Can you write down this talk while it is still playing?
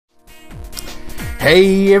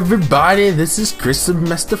Hey everybody, this is Chris of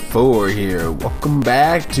Master 4 here. Welcome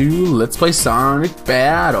back to Let's Play Sonic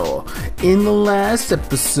Battle. In the last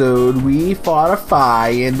episode, we fought a Fi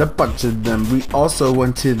and a bunch of them. We also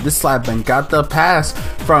went to this lab and got the pass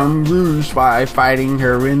from Rouge by fighting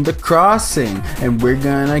her in the crossing. And we're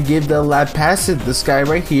gonna give the lab pass to this guy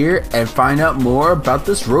right here and find out more about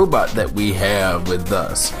this robot that we have with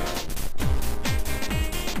us.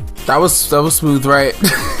 That was smooth, right?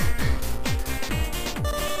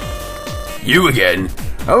 You again?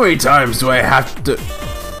 How many times do I have to...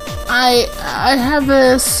 I have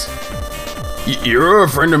this... You're a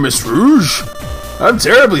friend of Miss Rouge? I'm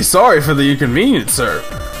terribly sorry for the inconvenience, sir.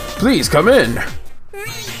 Please, come in.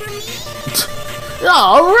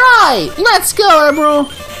 Alright! Let's go,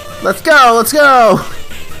 Emerald! Let's go!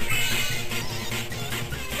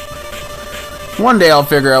 One day I'll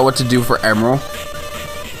figure out what to do for Emerald.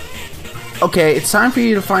 Okay, it's time for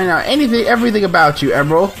you to find out everything about you,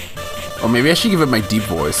 Emerald. Or maybe I should give it my deep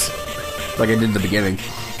voice, like I did in the beginning.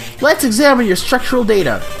 Let's examine your structural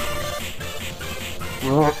data.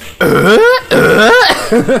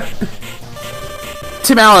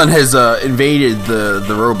 Tim Allen has invaded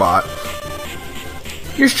the robot.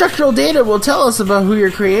 Your structural data will tell us about who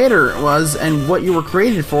your creator was and what you were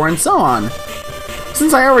created for and so on.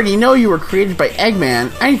 Since I already know you were created by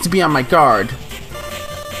Eggman, I need to be on my guard.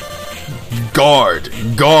 Guard.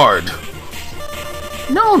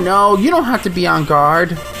 No, you don't have to be on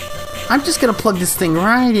guard. I'm just gonna plug this thing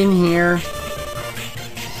right in here.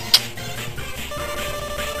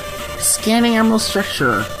 Scanning Emerald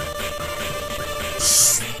structure.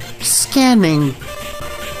 Scanning.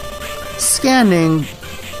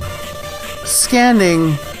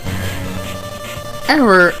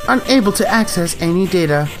 Error, unable to access any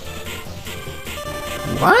data.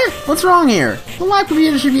 What? What's wrong here? The lab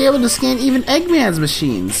computer should be able to scan even Eggman's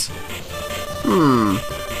machines.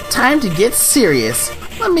 Time to get serious.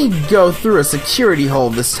 Let me go through a security hole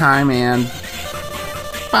this time and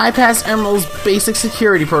bypass Emerald's basic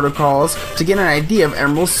security protocols to get an idea of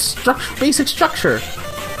Emerald's basic structure.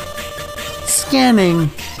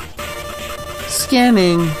 Scanning.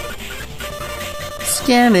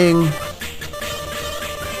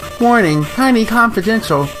 Warning, highly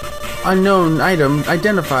confidential. Unknown item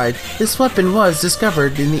identified. This weapon was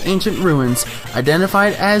discovered in the ancient ruins,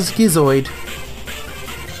 identified as Gizoid.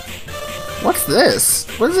 What's this?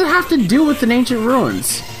 What does it have to do with an ancient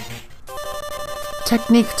ruins?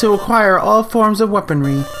 Technique to acquire all forms of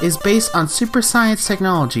weaponry is based on super science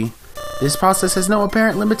technology. This process has no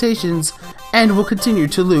apparent limitations and will continue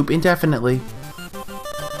to loop indefinitely.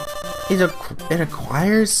 It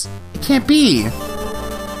acquires? It can't be!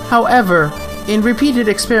 However, in repeated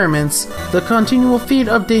experiments, the continual feed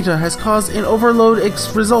of data has caused an overload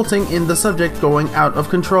resulting in the subject going out of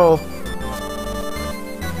control.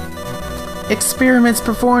 Experiments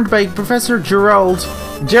performed by Professor Gerald,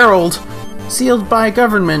 sealed by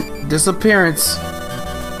government, disappearance.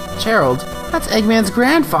 Gerald? That's Eggman's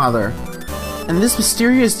grandfather. And this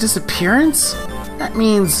mysterious disappearance? That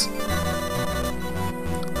means...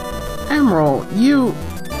 Emerald, you...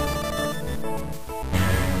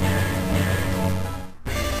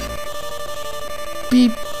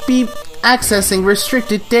 Beep, accessing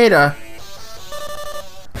restricted data.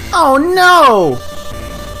 Oh no!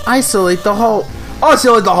 Isolate the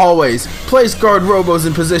hallways. Place guard robos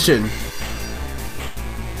in position.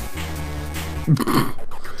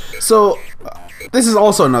 So, this is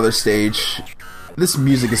also another stage. This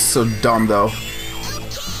music is so dumb though.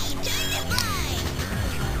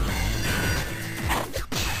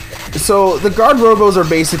 So, the guard robos are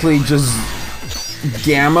basically just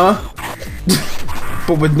Gamma,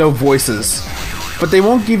 but with no voices. But they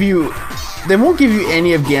won't give you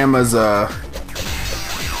any of Gamma's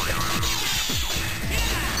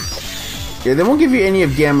they won't give you any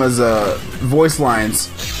of Gamma's voice lines,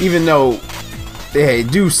 even though they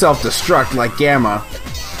do self-destruct like Gamma.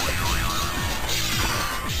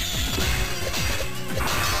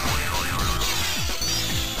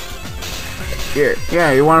 Here,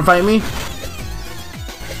 yeah, you wanna fight me?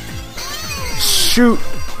 Shoot!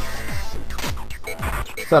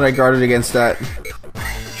 Thought I guarded against that.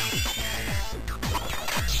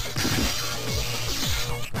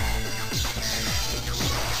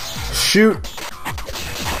 Shoot!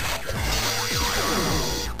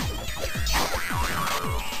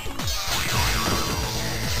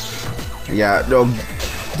 Yeah, no,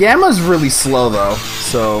 Gamma's really slow though,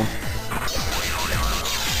 so...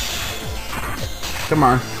 Come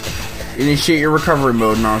on. Initiate your recovery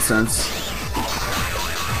mode nonsense.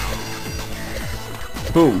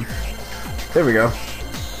 Boom. There we go.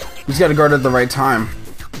 You just gotta guard at the right time.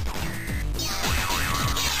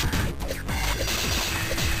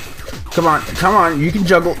 Come on, come on, you can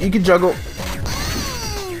juggle, you can juggle.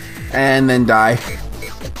 And then die.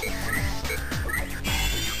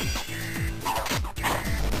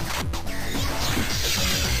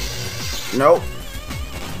 Nope.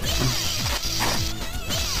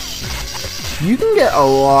 You can get a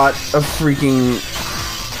lot of freaking...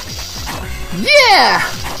 Yeah!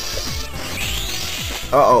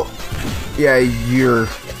 Uh-oh. Yeah,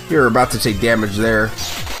 you're about to take damage there.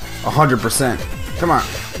 100%. Come on.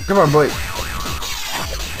 Come on, boy.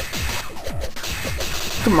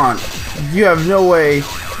 Come on. You have no way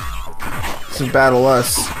to battle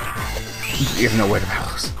us. You have no way to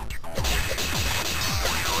battle us.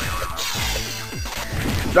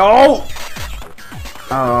 No!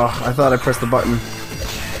 Oh, I thought I pressed the button.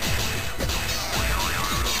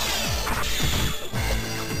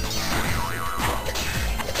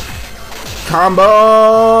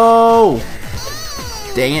 Combo!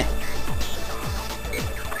 Dang it.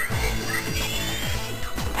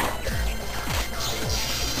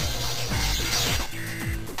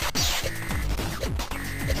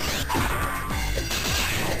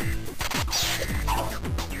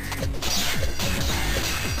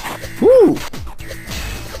 Woo!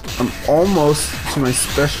 I'm almost to my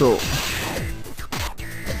special.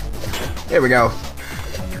 There we go.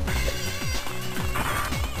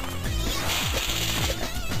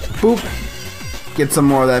 Boop. Get some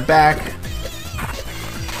more of that back.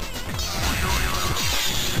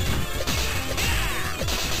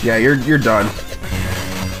 Yeah, you're done.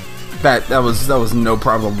 That was no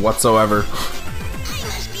problem whatsoever.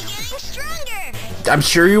 I'm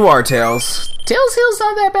sure you are, Tails. Tails heal's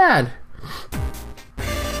not that bad.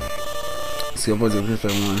 Skill points of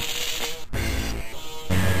 51.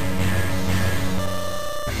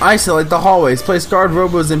 Isolate the hallways. Place guard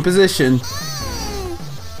robos in position.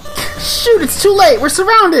 Shoot, it's too late. We're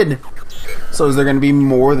surrounded. So is there going to be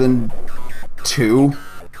more than 2?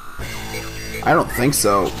 I don't think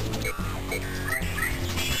so.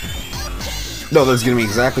 No, there's going to be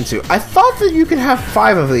exactly 2. I thought that you could have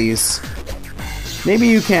 5 of these. Maybe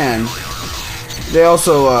you can. They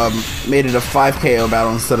also made it a 5 KO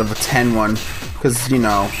battle instead of a 10 one. Because, you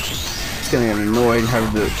know, it's going to get annoying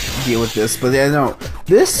having to deal with this. But yeah, no.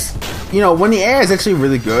 This, you know, when the AI is actually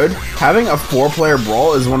really good, having a 4-player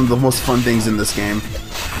brawl is one of the most fun things in this game.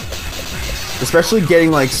 Especially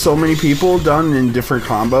getting, like, so many people done in different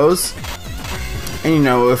combos. And, you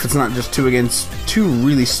know, if it's not just 2 against 2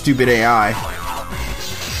 really stupid AI.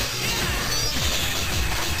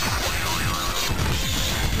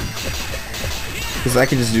 Because I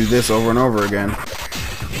can just do this over and over again.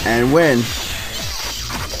 And win.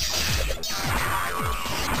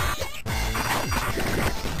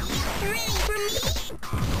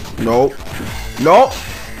 Nope. Nope.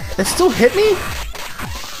 It still hit me?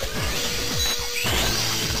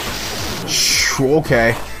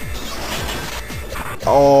 Okay.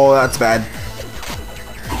 Oh, that's bad.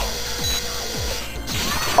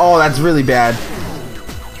 Oh, that's really bad.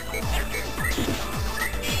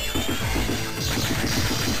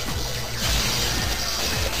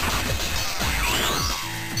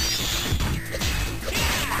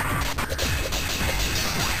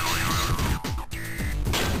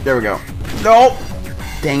 There we go. Nope.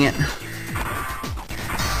 Dang it.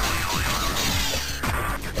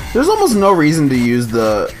 There's almost no reason to use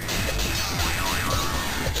the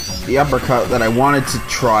uppercut that I wanted to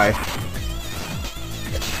try.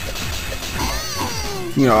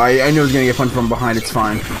 You know, I knew I was gonna get punched from behind. It's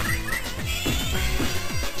fine.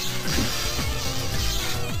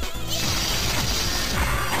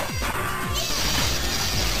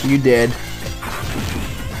 You did.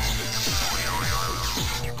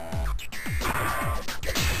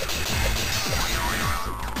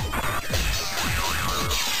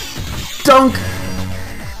 Dunk!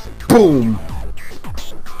 Boom!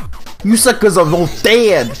 You suckers are both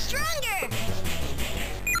dead!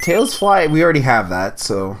 Tails fly, we already have that,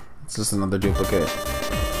 so it's just another duplicate.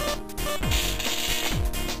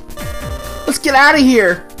 Let's get out of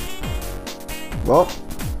here! Well.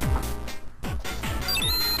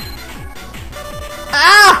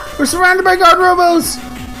 Ah! We're surrounded by guard robos!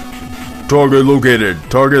 Target located!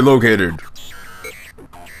 Target located!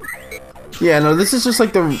 Yeah, no, this is just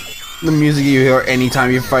like the music you hear anytime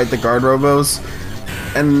you fight the guard robos.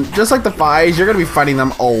 And just like the Fies, you're gonna be fighting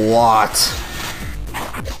them a lot.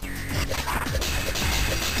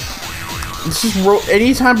 It's just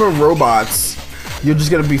any type of robots, you're just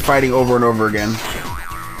gonna be fighting over and over again.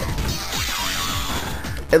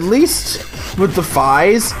 At least with the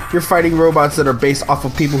Fies, you're fighting robots that are based off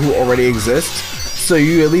of people who already exist. So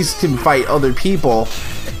you at least can fight other people,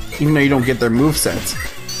 even though you don't get their movesets.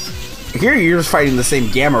 Here you're just fighting the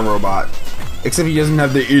same Gamma robot, except he doesn't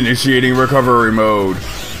have the Initiating recovery mode.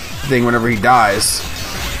 thing whenever he dies,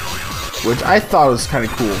 which I thought was kind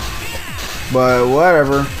of cool. But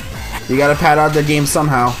whatever, you gotta pad out the game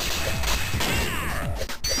somehow.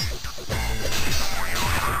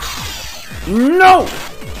 No!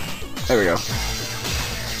 There we go.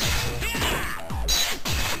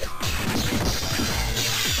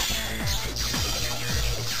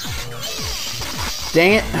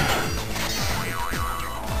 Dang it.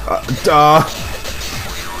 Duh.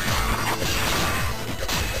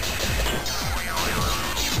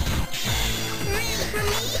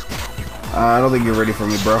 I don't think you're ready for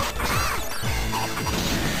me, bro.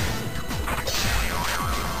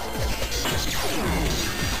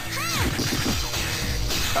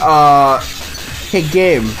 Hey,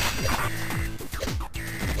 game.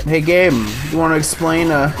 Hey, game. You want to explain,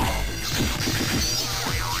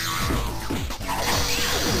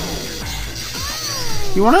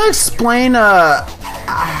 You want to explain,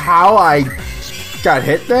 how I got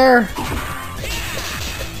hit there?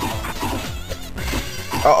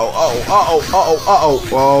 Uh-oh.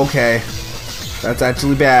 Okay. That's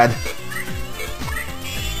actually bad.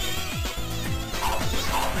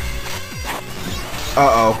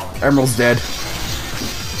 Uh-oh. Emerald's dead.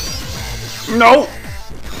 No!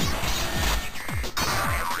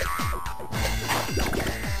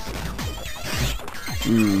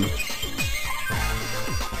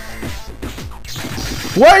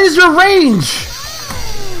 What is your range?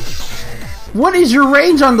 What is your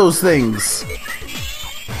range on those things?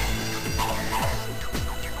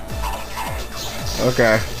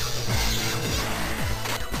 Okay.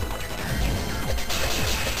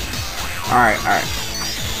 Alright.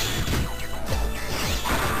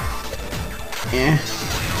 Eh.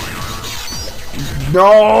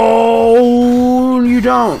 No, you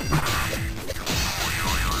don't.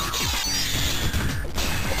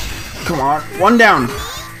 Come on, one down.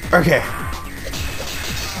 Okay.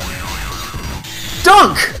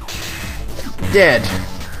 Dunk! Dead.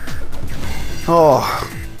 Oh.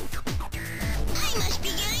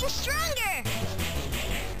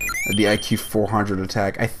 The IQ 400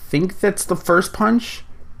 attack. I think that's the first punch.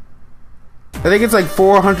 I think it's like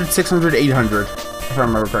 400, 600, 800, if I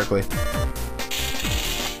remember correctly.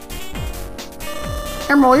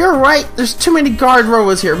 Emerald, you're right. There's too many guard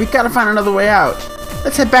robots here. We gotta find another way out.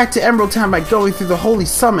 Let's head back to Emerald Town by going through the Holy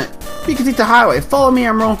Summit. We can take the highway. Follow me,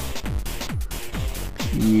 Emerald.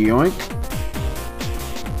 Yoink.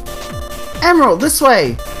 Emerald, this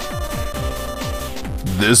way.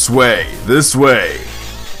 This way.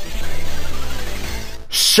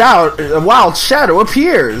 A wild shadow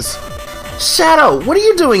appears. Shadow, what are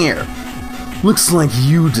you doing here? Looks like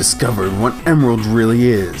you discovered what Emerald really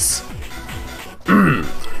is.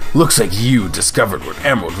 Looks like you discovered what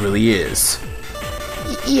Emerald really is.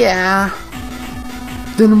 Yeah.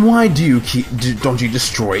 Then why don't you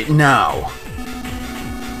destroy it now?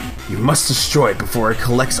 You must destroy it before it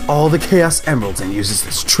collects all the Chaos Emeralds and uses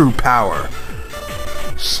its true power.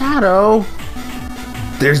 Shadow.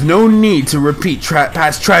 There's no need to repeat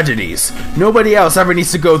past tragedies. Nobody else ever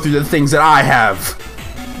needs to go through the things that I have.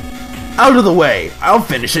 Out of the way. I'll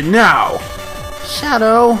finish it now.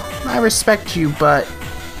 Shadow, I respect you, but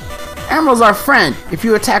Emerald's our friend. If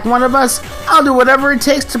you attack one of us, I'll do whatever it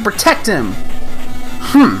takes to protect him.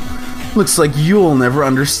 Looks like you'll never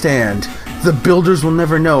understand. The builders will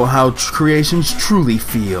never know how creations truly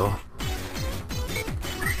feel.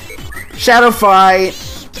 Shadow fight.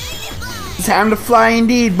 Time to fly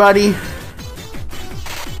indeed, buddy.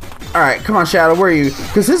 Alright, come on, Shadow, where are you?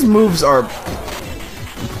 Because his moves are...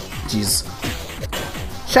 Jeez.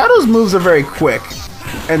 Shadow's moves are very quick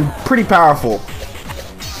and pretty powerful.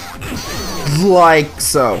 Like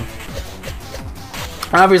so.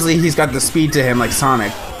 Obviously, he's got the speed to him like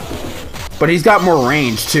Sonic. But he's got more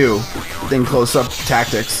range, too, than close-up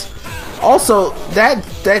tactics. Also, that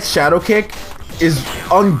Shadow kick is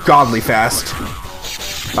ungodly fast.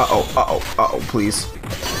 Uh-oh, please.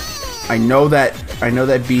 I know that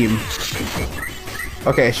beam.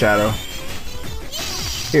 Okay, Shadow.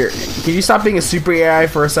 Here, can you stop being a super AI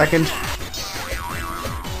for a second?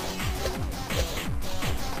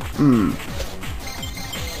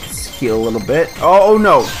 Let's heal a little bit. Oh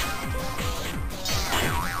no!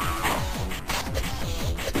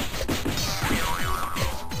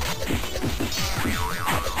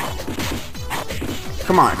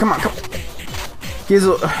 Come on. He's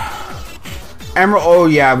a... Emerald, oh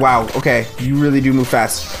yeah, wow, okay. You really do move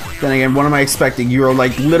fast. Then again, what am I expecting? You're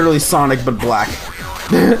like literally Sonic, but black.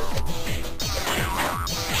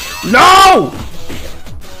 No!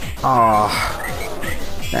 Aw.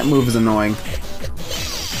 That move is annoying.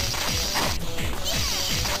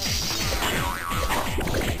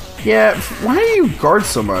 Yeah, why do you guard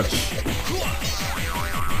so much?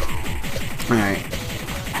 Alright.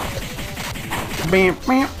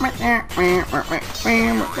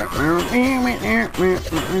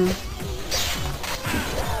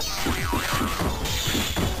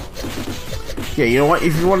 Yeah, you know what?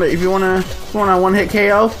 If you wanna one hit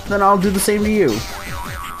KO, then I'll do the same to you.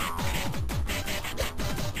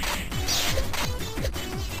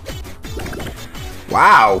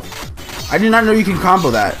 Wow, I did not know you can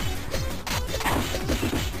combo that.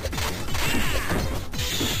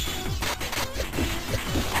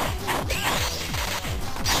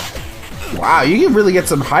 Wow, you can really get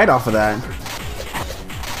some height off of that.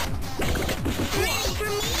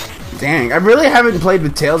 Dang, I really haven't played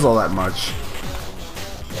with Tails all that much.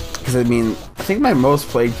 Because, I mean, I think my most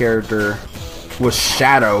played character was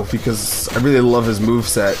Shadow, because I really love his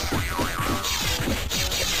moveset.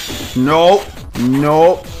 Nope,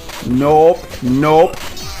 nope, nope, nope.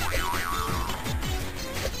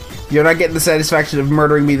 You're not getting the satisfaction of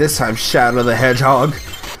murdering me this time, Shadow the Hedgehog.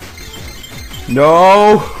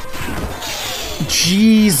 No!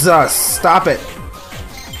 Jesus, stop it.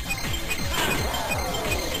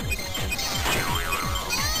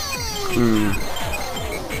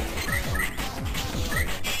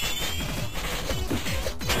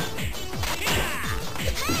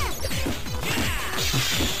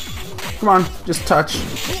 Come on, just touch.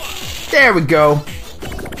 There we go.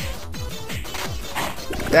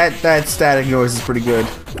 That static noise is pretty good.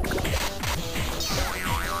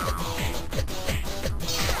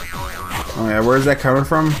 Oh yeah, where's that coming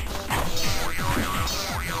from?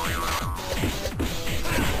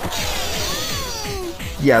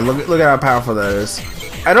 Yeah, look at how powerful that is.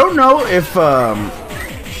 I don't know if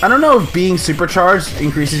being supercharged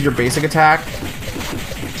increases your basic attack,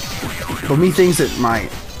 but me thinks it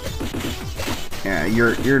might. Yeah,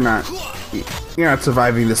 you're not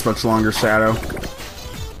surviving this much longer, Shadow.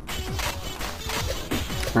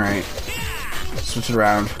 All right, switch it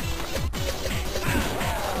around.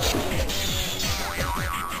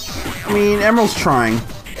 I mean, Emerald's trying.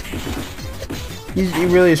 He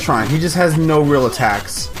really is trying. He just has no real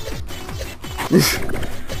attacks.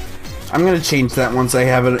 I'm gonna change that once I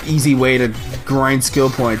have an easy way to grind skill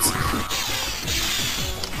points.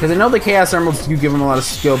 Because I know the Chaos Emeralds do give him a lot of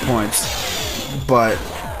skill points, but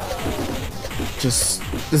just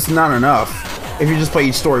it's not enough if you just play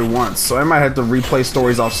each story once. So I might have to replay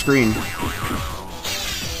stories off screen.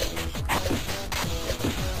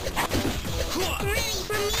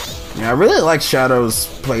 Yeah, I really like Shadow's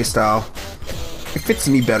playstyle. It fits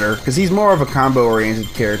me better, because he's more of a combo-oriented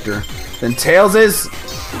character than Tails is.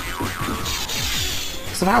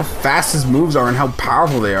 Because of how fast his moves are and how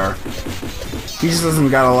powerful they are. He just doesn't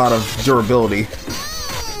got a lot of durability.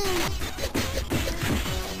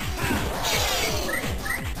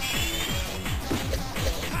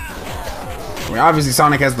 I mean, obviously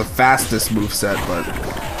Sonic has the fastest moveset, but...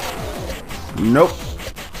 Nope.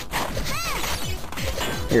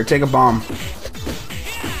 Here, take a bomb.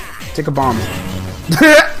 Take a bomb.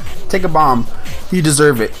 Take a bomb. You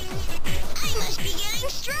deserve it. I must be getting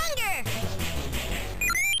stronger.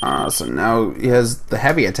 So now he has the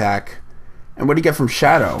heavy attack. And what do you get from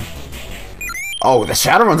Shadow? Oh, the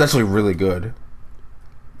Shadow one's actually really good.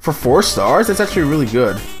 For 4 stars, that's actually really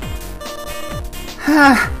good.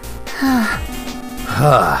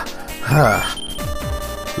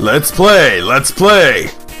 Let's play, let's play.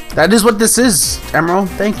 That is what this is, Emerald.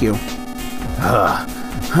 Thank you.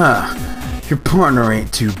 Your partner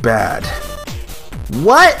ain't too bad.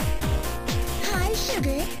 What? Hi,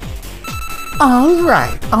 Sugar. All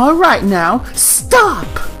right now, stop!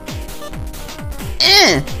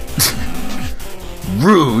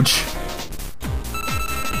 Rouge.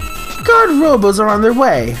 Guard robos are on their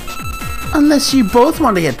way. Unless you both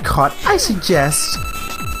want to get caught, I suggest...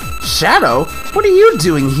 Shadow, what are you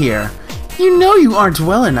doing here? You know you aren't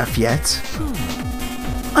well enough yet.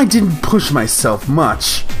 I didn't push myself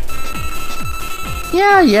much.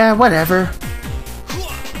 Yeah, whatever.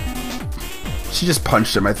 She just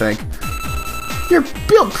punched him, I think. You're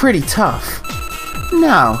built pretty tough.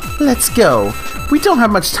 Now, let's go. We don't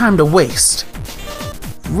have much time to waste.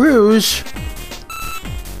 Rouge.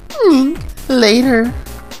 Later.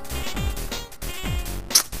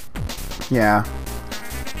 Yeah.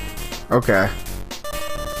 Okay.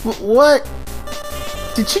 What?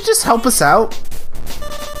 Did you just help us out?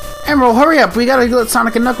 Emerald, hurry up. We gotta let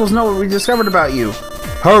Sonic and Knuckles know what we discovered about you.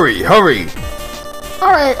 Hurry, hurry.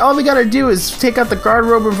 Alright, all we gotta do is take out the guard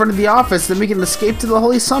robe in front of the office, then we can escape to the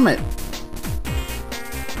Holy Summit.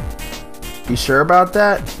 You sure about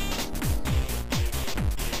that?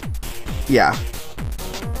 Yeah.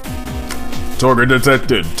 Target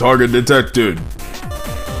detected. Target detected.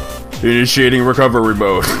 Initiating recovery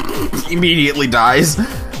mode. Immediately dies.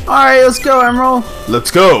 Alright, let's go, Emerald.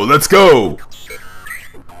 Let's go. Let's go.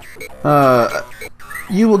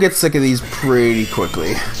 You will get sick of these pretty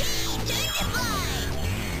quickly.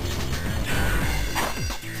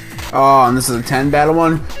 Oh, and this is a 10 battle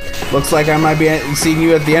one. Looks like I might be seeing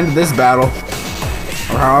you at the end of this battle.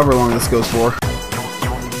 Or however long this goes for.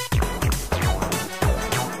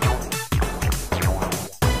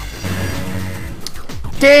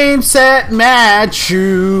 Game, set, match.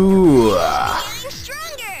 You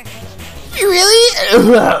Stronger. really?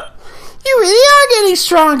 You really are getting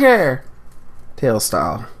stronger. Tail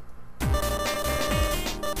style.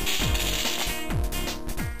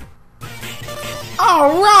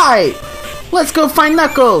 Alright! Let's go find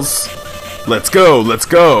Knuckles! Let's go. Let's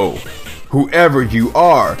go. Whoever you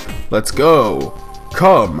are, let's go.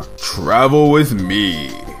 Come, travel with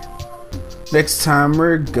me. Next time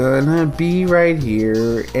we're gonna be right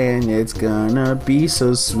here, and it's gonna be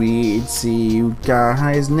so sweet. See you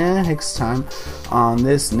guys next time on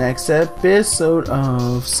this next episode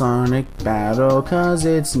of Sonic Battle, cause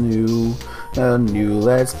it's new. A new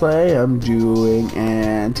Let's Play I'm doing,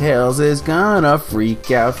 and Tails is gonna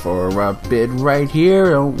freak out for a bit right here.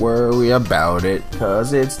 Don't worry about it,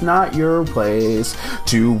 cause it's not your place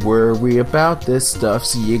to worry about this stuff.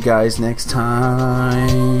 See you guys next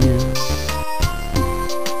time.